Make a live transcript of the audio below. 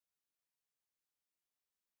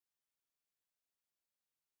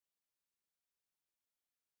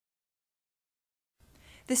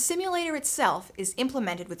The simulator itself is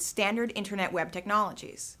implemented with standard internet web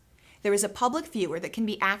technologies. There is a public viewer that can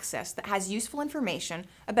be accessed that has useful information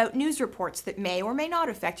about news reports that may or may not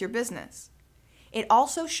affect your business. It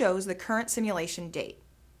also shows the current simulation date.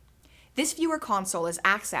 This viewer console is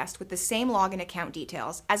accessed with the same login account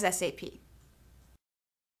details as SAP.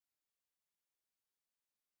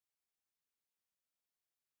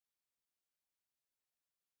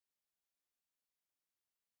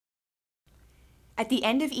 At the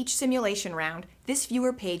end of each simulation round, this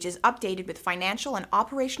viewer page is updated with financial and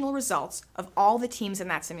operational results of all the teams in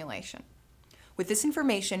that simulation. With this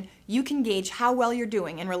information, you can gauge how well you're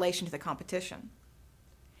doing in relation to the competition.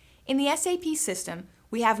 In the SAP system,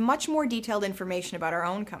 we have much more detailed information about our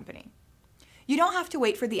own company. You don't have to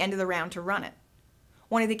wait for the end of the round to run it.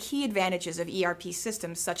 One of the key advantages of ERP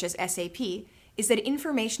systems such as SAP is that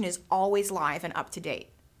information is always live and up to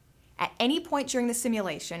date. At any point during the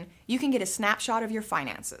simulation, you can get a snapshot of your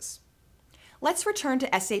finances. Let's return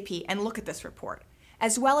to SAP and look at this report,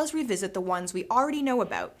 as well as revisit the ones we already know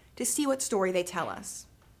about to see what story they tell us.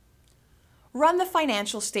 Run the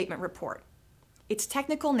financial statement report. Its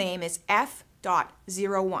technical name is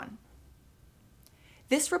F.01.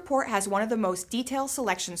 This report has one of the most detailed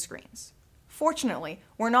selection screens. Fortunately,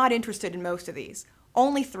 we're not interested in most of these,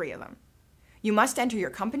 only 3 of them. You must enter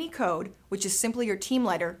your company code, which is simply your team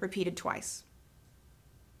letter repeated twice.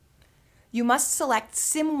 You must select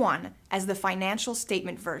SIM1 as the financial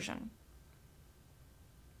statement version.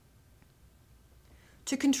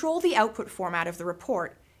 To control the output format of the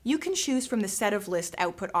report, you can choose from the set of list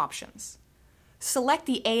output options. Select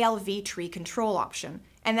the ALV tree control option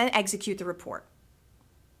and then execute the report.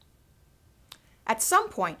 At some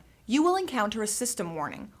point, you will encounter a system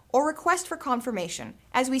warning or request for confirmation,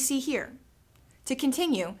 as we see here. To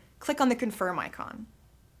continue, click on the Confirm icon.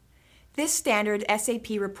 This standard SAP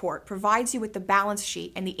report provides you with the balance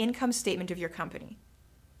sheet and the income statement of your company.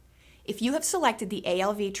 If you have selected the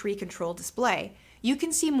ALV tree control display, you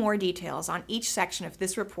can see more details on each section of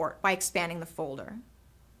this report by expanding the folder.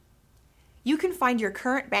 You can find your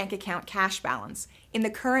current bank account cash balance in the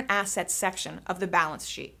Current Assets section of the balance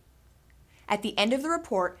sheet. At the end of the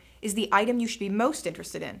report is the item you should be most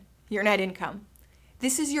interested in, your net income.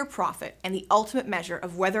 This is your profit and the ultimate measure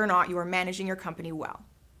of whether or not you are managing your company well.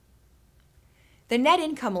 The net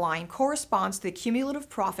income line corresponds to the cumulative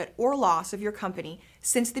profit or loss of your company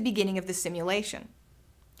since the beginning of the simulation.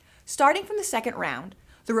 Starting from the second round,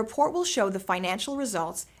 the report will show the financial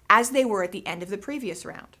results as they were at the end of the previous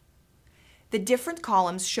round. The different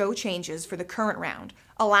columns show changes for the current round,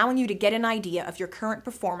 allowing you to get an idea of your current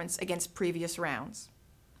performance against previous rounds.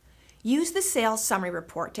 Use the sales summary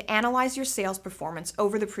report to analyze your sales performance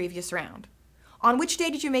over the previous round. On which day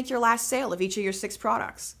did you make your last sale of each of your 6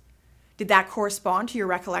 products? Did that correspond to your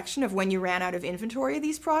recollection of when you ran out of inventory of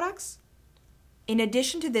these products? In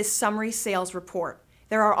addition to this summary sales report,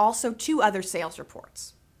 there are also 2 other sales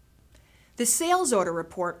reports. The sales order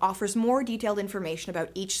report offers more detailed information about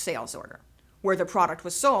each sales order: where the product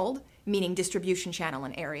was sold, meaning distribution channel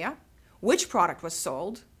and area, which product was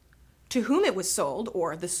sold, to whom it was sold,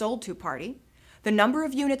 or the sold to party, the number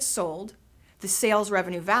of units sold, the sales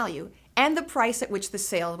revenue value, and the price at which the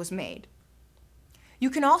sale was made. You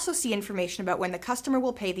can also see information about when the customer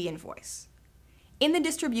will pay the invoice. In the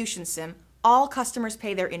distribution sim, all customers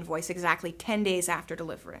pay their invoice exactly 10 days after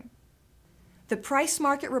delivery. The price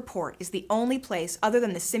market report is the only place other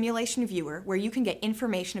than the simulation viewer where you can get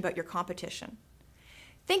information about your competition.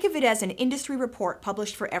 Think of it as an industry report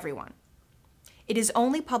published for everyone. It is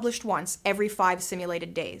only published once every 5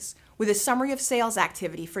 simulated days, with a summary of sales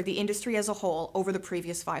activity for the industry as a whole over the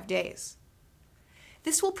previous 5 days.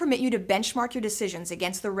 This will permit you to benchmark your decisions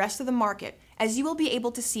against the rest of the market, as you will be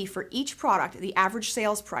able to see for each product the average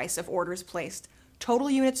sales price of orders placed, total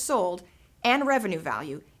units sold, and revenue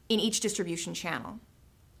value in each distribution channel.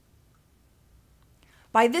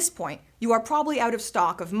 By this point, you are probably out of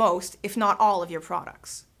stock of most, if not all, of your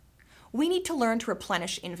products. We need to learn to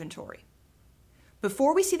replenish inventory.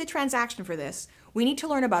 Before we see the transaction for this, we need to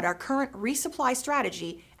learn about our current resupply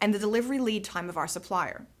strategy and the delivery lead time of our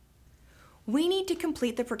supplier. We need to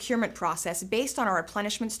complete the procurement process based on our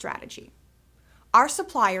replenishment strategy. Our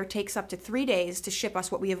supplier takes up to 3 days to ship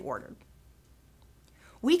us what we have ordered.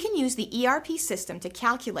 We can use the ERP system to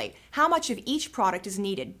calculate how much of each product is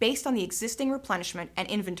needed based on the existing replenishment and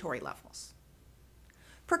inventory levels.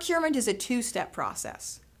 Procurement is a 2-step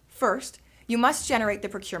process. First, you must generate the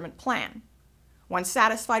procurement plan. Once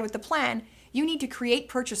satisfied with the plan, you need to create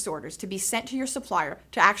purchase orders to be sent to your supplier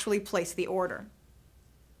to actually place the order.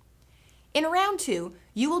 In round 2,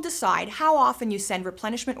 you will decide how often you send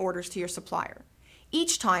replenishment orders to your supplier.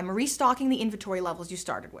 each time restocking the inventory levels you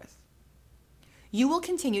started with. You will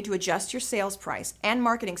continue to adjust your sales price and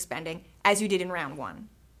marketing spending as you did in round 1.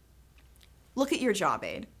 Look at your job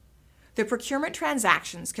aid. The procurement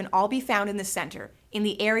transactions can all be found in the center in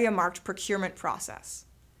the area marked Procurement Process.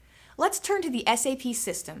 Let's turn to the SAP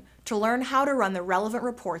system to learn how to run the relevant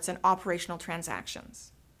reports and operational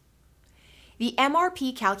transactions. The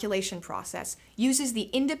MRP calculation process uses the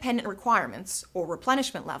independent requirements, or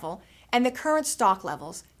replenishment level, and the current stock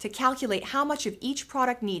levels to calculate how much of each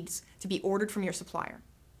product needs to be ordered from your supplier.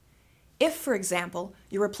 If, for example,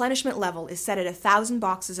 your replenishment level is set at 1,000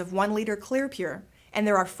 boxes of 1 liter ClearPure and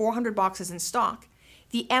there are 400 boxes in stock,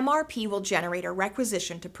 the MRP will generate a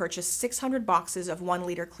requisition to purchase 600 boxes of 1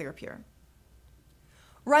 liter ClearPure.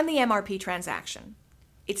 Run the MRP transaction.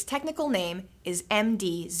 Its technical name is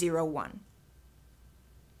MD01.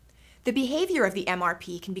 The behavior of the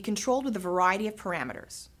MRP can be controlled with a variety of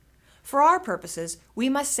parameters. For our purposes, we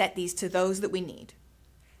must set these to those that we need.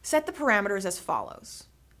 Set the parameters as follows.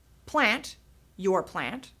 Plant, your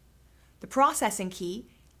plant. The processing key,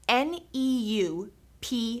 NEUPL.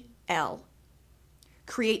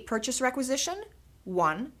 Create purchase requisition,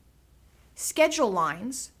 1. Schedule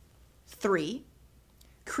lines, 3.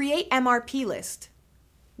 Create MRP list,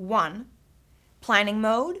 1. Planning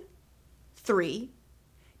mode, 3.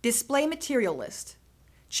 Display material list.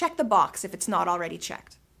 Check the box if it's not already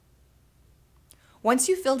checked. Once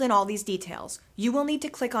you've filled in all these details, you will need to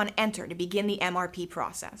click on Enter to begin the MRP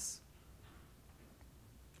process.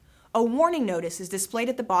 A warning notice is displayed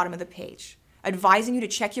at the bottom of the page, advising you to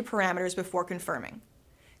check your parameters before confirming.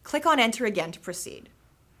 Click on Enter again to proceed.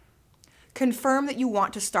 Confirm that you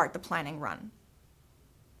want to start the planning run.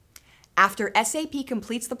 After SAP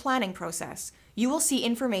completes the planning process, you will see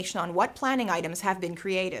information on what planning items have been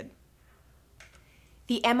created.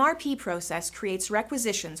 The MRP process creates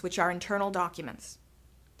requisitions, which are internal documents.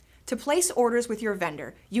 To place orders with your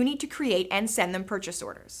vendor, you need to create and send them purchase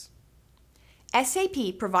orders.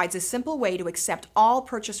 SAP provides a simple way to accept all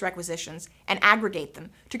purchase requisitions and aggregate them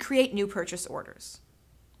to create new purchase orders.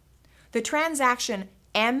 The transaction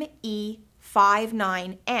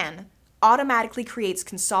ME59N automatically creates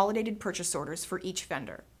consolidated purchase orders for each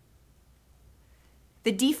vendor.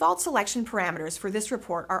 The default selection parameters for this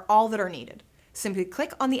report are all that are needed. Simply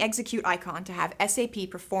click on the Execute icon to have SAP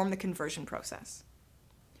perform the conversion process.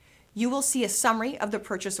 You will see a summary of the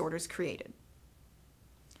purchase orders created.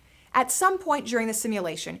 At some point during the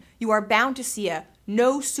simulation, you are bound to see a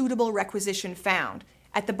No Suitable Requisition Found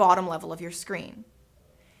at the bottom level of your screen.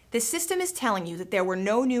 The system is telling you that there were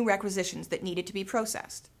no new requisitions that needed to be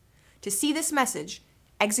processed. To see this message,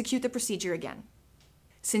 execute the procedure again.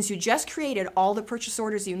 Since you just created all the purchase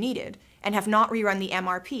orders you needed and have not rerun the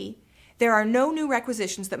MRP, there are no new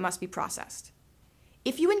requisitions that must be processed.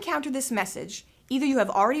 If you encounter this message, either you have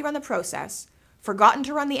already run the process, forgotten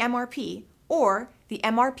to run the MRP, or the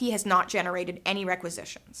MRP has not generated any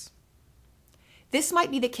requisitions. This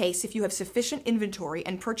might be the case if you have sufficient inventory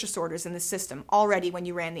and purchase orders in the system already when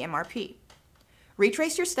you ran the MRP.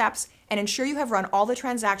 Retrace your steps and ensure you have run all the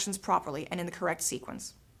transactions properly and in the correct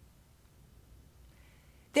sequence.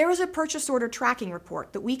 There is a purchase order tracking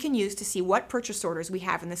report that we can use to see what purchase orders we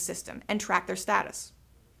have in the system and track their status.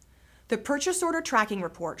 The purchase order tracking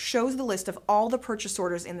report shows the list of all the purchase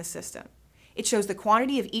orders in the system. It shows the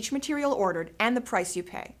quantity of each material ordered and the price you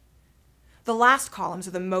pay. The last columns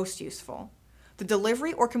are the most useful. The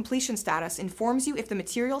delivery or completion status informs you if the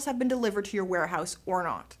materials have been delivered to your warehouse or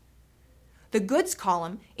not. The goods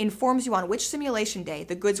column informs you on which simulation day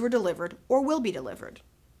the goods were delivered or will be delivered.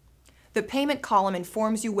 The payment column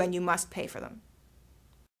informs you when you must pay for them.